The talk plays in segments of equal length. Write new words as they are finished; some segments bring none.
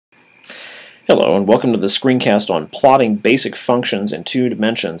Hello and welcome to the screencast on plotting basic functions in 2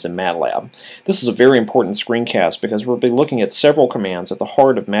 dimensions in MATLAB. This is a very important screencast because we'll be looking at several commands at the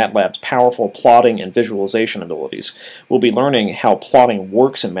heart of MATLAB's powerful plotting and visualization abilities. We'll be learning how plotting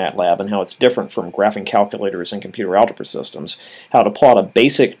works in MATLAB and how it's different from graphing calculators and computer algebra systems, how to plot a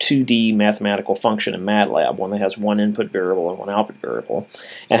basic 2D mathematical function in MATLAB, one that has one input variable and one output variable,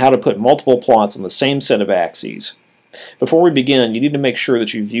 and how to put multiple plots on the same set of axes. Before we begin, you need to make sure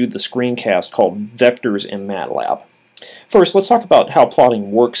that you viewed the screencast called Vectors in MATLAB. First, let's talk about how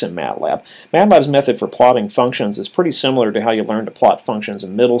plotting works in MATLAB. MATLAB's method for plotting functions is pretty similar to how you learned to plot functions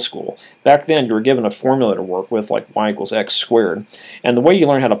in middle school. Back then, you were given a formula to work with, like y equals x squared. And the way you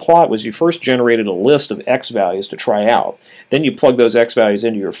learned how to plot was you first generated a list of x values to try out. Then you plug those x values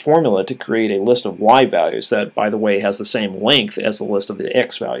into your formula to create a list of y values that, by the way, has the same length as the list of the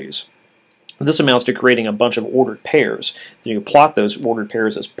x values. This amounts to creating a bunch of ordered pairs. Then you plot those ordered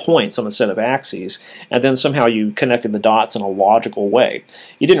pairs as points on a set of axes, and then somehow you connected the dots in a logical way.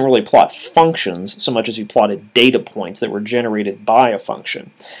 You didn't really plot functions so much as you plotted data points that were generated by a function.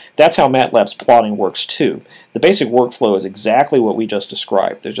 That's how MATLAB's plotting works too. The basic workflow is exactly what we just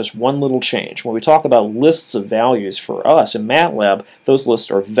described. There's just one little change. When we talk about lists of values for us in MATLAB, those lists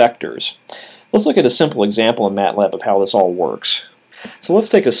are vectors. Let's look at a simple example in MATLAB of how this all works. So let's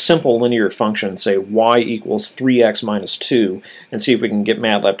take a simple linear function, say y equals 3x minus 2, and see if we can get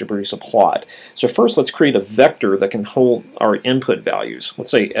MATLAB to produce a plot. So first let's create a vector that can hold our input values. Let's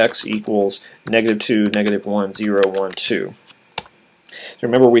say x equals -2, -1, 0, 1, 2. So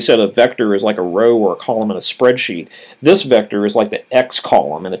remember we said a vector is like a row or a column in a spreadsheet. This vector is like the x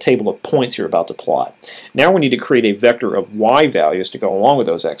column in the table of points you're about to plot. Now we need to create a vector of y values to go along with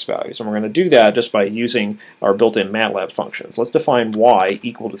those x values. And we're going to do that just by using our built-in MATLAB functions. Let's define y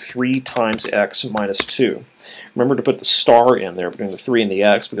equal to 3 times x minus 2. Remember to put the star in there between the 3 and the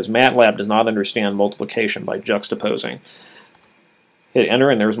x because MATLAB does not understand multiplication by juxtaposing. Hit enter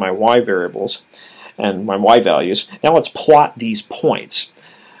and there's my y variables and my y values. Now let's plot these points.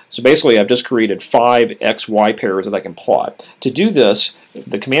 So basically I've just created 5 x-y pairs that I can plot. To do this,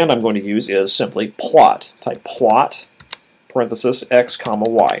 the command I'm going to use is simply plot. Type plot, parenthesis, x comma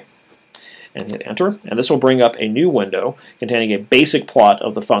y. And hit enter, and this will bring up a new window containing a basic plot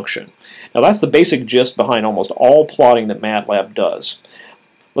of the function. Now that's the basic gist behind almost all plotting that MATLAB does.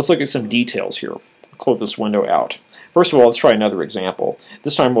 Let's look at some details here. I'll close this window out. First of all, let's try another example.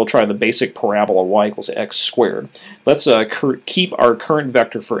 This time we'll try the basic parabola y equals x squared. Let's keep our current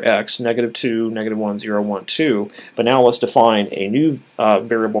vector for x, -2, -1, 0, 1, 2, but now let's define a new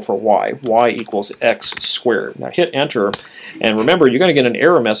variable for y equals x squared. Now hit enter, and remember you're going to get an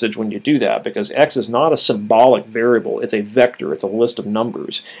error message when you do that because x is not a symbolic variable, it's a vector, it's a list of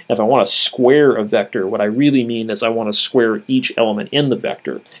numbers. And if I want to square a vector, what I really mean is I want to square each element in the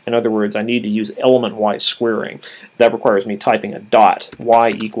vector. In other words, I need to use element-wise squaring. That requires me typing a dot,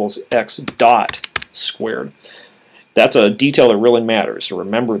 y equals x dot squared. That's a detail that really matters, so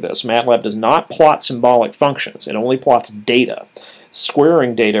remember this. MATLAB does not plot symbolic functions, it only plots data.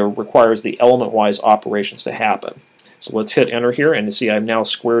 Squaring data requires the element-wise operations to happen. So let's hit enter here, and you see I've now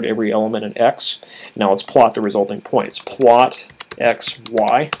squared every element in x. Now let's plot the resulting points. Plot x,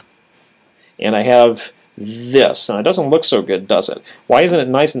 y, and I have this. Now it doesn't look so good, does it? Why isn't it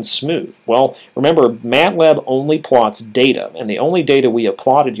nice and smooth? Well, remember MATLAB only plots data, and the only data we have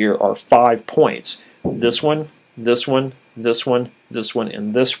plotted here are 5 points. This one, this one, this one, this one,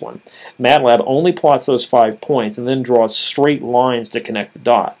 and this one. MATLAB only plots those 5 points and then draws straight lines to connect the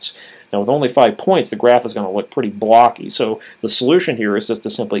dots. Now with only 5 points, the graph is going to look pretty blocky, so the solution here is just to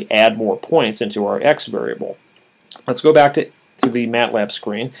simply add more points into our x variable. Let's go back to the MATLAB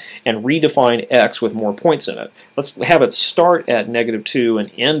screen and redefine x with more points in it. Let's have it start at -2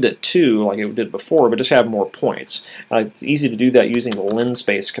 and end at 2 like it did before, but just have more points. It's easy to do that using the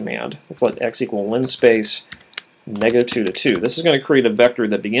linspace command. Let's let x equal linspace -2 to 2. This is going to create a vector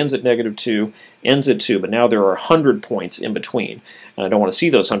that begins at -2, ends at 2, but now there are 100 points in between. And I don't want to see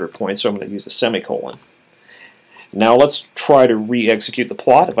those 100 points, so I'm going to use a semicolon. Now let's try to re-execute the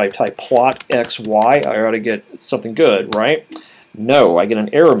plot. If I type plot x, y, I ought to get something good, right? No, I get an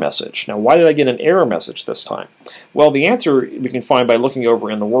error message. Now why did I get an error message this time? Well, the answer we can find by looking over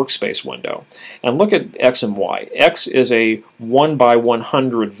in the workspace window. And look at x and y. X is a 1 by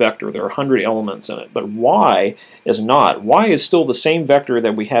 100 vector. There are 100 elements in it. But y is not. Y is still the same vector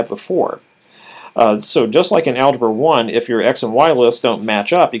that we had before. So just like in Algebra 1, if your x and y lists don't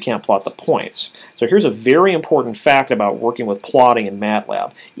match up, you can't plot the points. So here's a very important fact about working with plotting in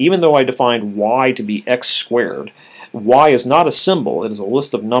MATLAB. Even though I defined y to be x squared, Y is not a symbol, it is a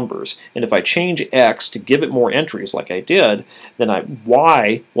list of numbers. And if I change X to give it more entries like I did, then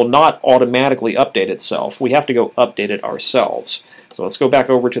Y will not automatically update itself. We have to go update it ourselves. So let's go back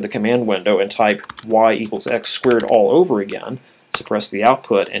over to the command window and type Y equals X squared all over again. Suppress the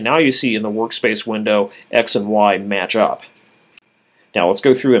output, and now you see in the workspace window X and Y match up. Now let's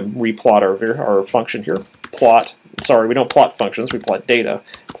go through and replot our function here. We don't plot functions, we plot data.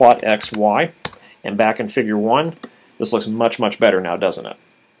 Plot X, Y, and back in figure 1, this looks much, much better now, doesn't it?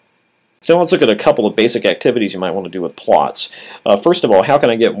 So let's look at a couple of basic activities you might want to do with plots. First of all, how can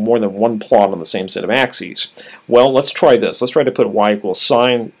I get more than one plot on the same set of axes? Well, let's try this. Let's try to put Y equals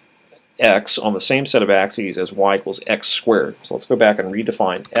sine X on the same set of axes as Y equals X squared. So let's go back and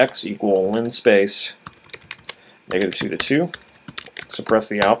redefine X equal linspace -2 to 2. Suppress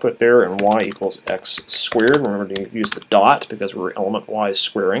the output there, and Y equals X squared. Remember to use the dot because we're element Y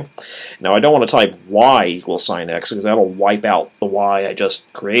squaring. Now I don't want to type Y equals sine X because that'll wipe out the Y I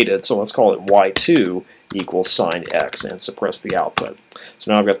just created, so let's call it Y2 equals sine X and suppress the output. So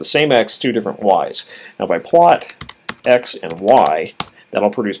now I've got the same X, two different Y's. Now if I plot X and Y, that'll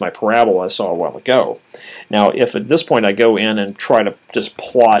produce my parabola I saw a while ago. Now if at this point I go in and try to just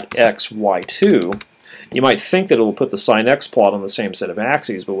plot X, Y2, you might think that it will put the sine X plot on the same set of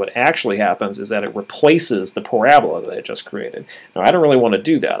axes, but what actually happens is that it replaces the parabola that I just created. Now I don't really want to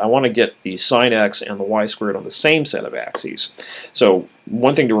do that. I want to get the sine X and the Y squared on the same set of axes. So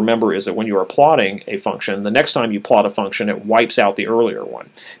one thing to remember is that when you are plotting a function, the next time you plot a function, it wipes out the earlier one.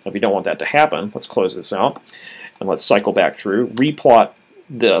 Now if you don't want that to happen, let's close this out and let's cycle back through, replot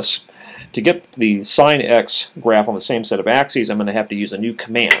this. To get the sine X graph on the same set of axes, I'm going to have to use a new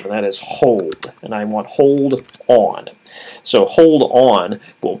command, and that is hold. And I want hold on. So hold on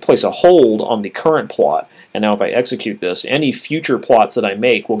will place a hold on the current plot. And now if I execute this, any future plots that I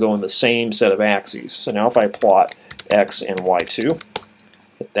make will go in the same set of axes. So now if I plot X and Y2,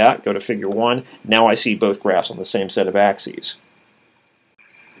 hit that, go to figure 1, now I see both graphs on the same set of axes.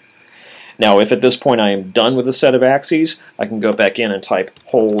 Now, if at this point I am done with the set of axes, I can go back in and type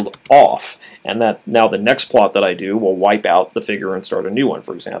hold off. And that now the next plot that I do will wipe out the figure and start a new one.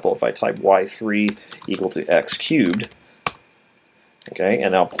 For example, if I type y3 equal to x cubed, okay,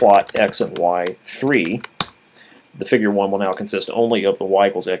 and now plot x and y3, the figure 1 will now consist only of the y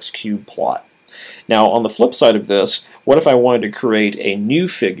equals x cubed plot. Now, on the flip side of this, what if I wanted to create a new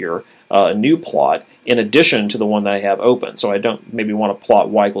figure, a new plot, in addition to the one that I have open? So I don't maybe want to plot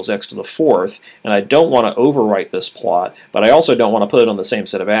y equals x to the 4th, and I don't want to overwrite this plot, but I also don't want to put it on the same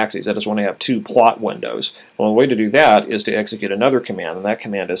set of axes. I just want to have two plot windows. Well, the way to do that is to execute another command, and that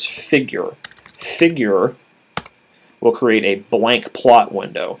command is figure. Figure will create a blank plot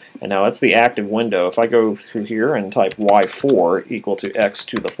window, and now that's the active window. If I go through here and type y4 equal to x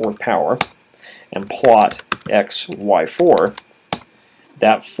to the 4th power, and plot x, y4,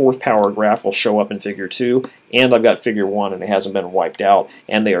 that 4th power graph will show up in figure 2, and I've got figure 1 and it hasn't been wiped out,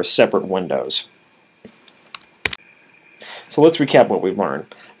 and they are separate windows. So let's recap what we've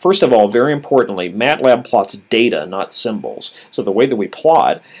learned. First of all, very importantly, MATLAB plots data, not symbols. So the way that we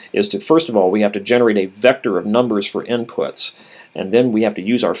plot is to, first of all, we have to generate a vector of numbers for inputs. And then we have to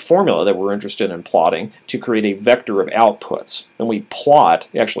use our formula that we're interested in plotting to create a vector of outputs. Then we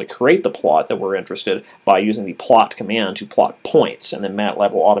actually create the plot that we're interested in by using the plot command to plot points, and then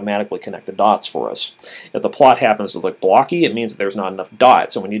MATLAB will automatically connect the dots for us. If the plot happens to look blocky, it means that there's not enough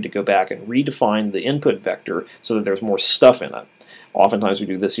dots, so we need to go back and redefine the input vector so that there's more stuff in it. Oftentimes we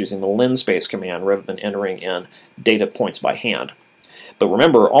do this using the linspace command rather than entering in data points by hand. But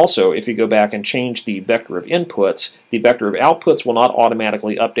remember also, if you go back and change the vector of inputs, the vector of outputs will not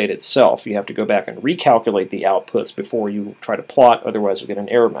automatically update itself. You have to go back and recalculate the outputs before you try to plot, otherwise you'll get an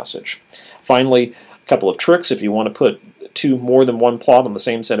error message. Finally, a couple of tricks. If you want to put more than one plot on the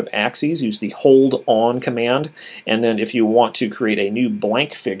same set of axes, use the hold on command. And then if you want to create a new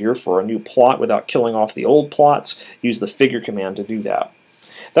blank figure for a new plot without killing off the old plots, use the figure command to do that.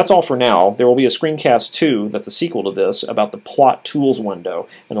 That's all for now. There will be a Screencast 2 that's a sequel to this about the Plot Tools window,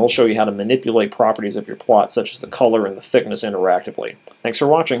 and it'll show you how to manipulate properties of your plot, such as the color and the thickness interactively. Thanks for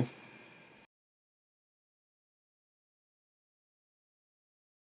watching.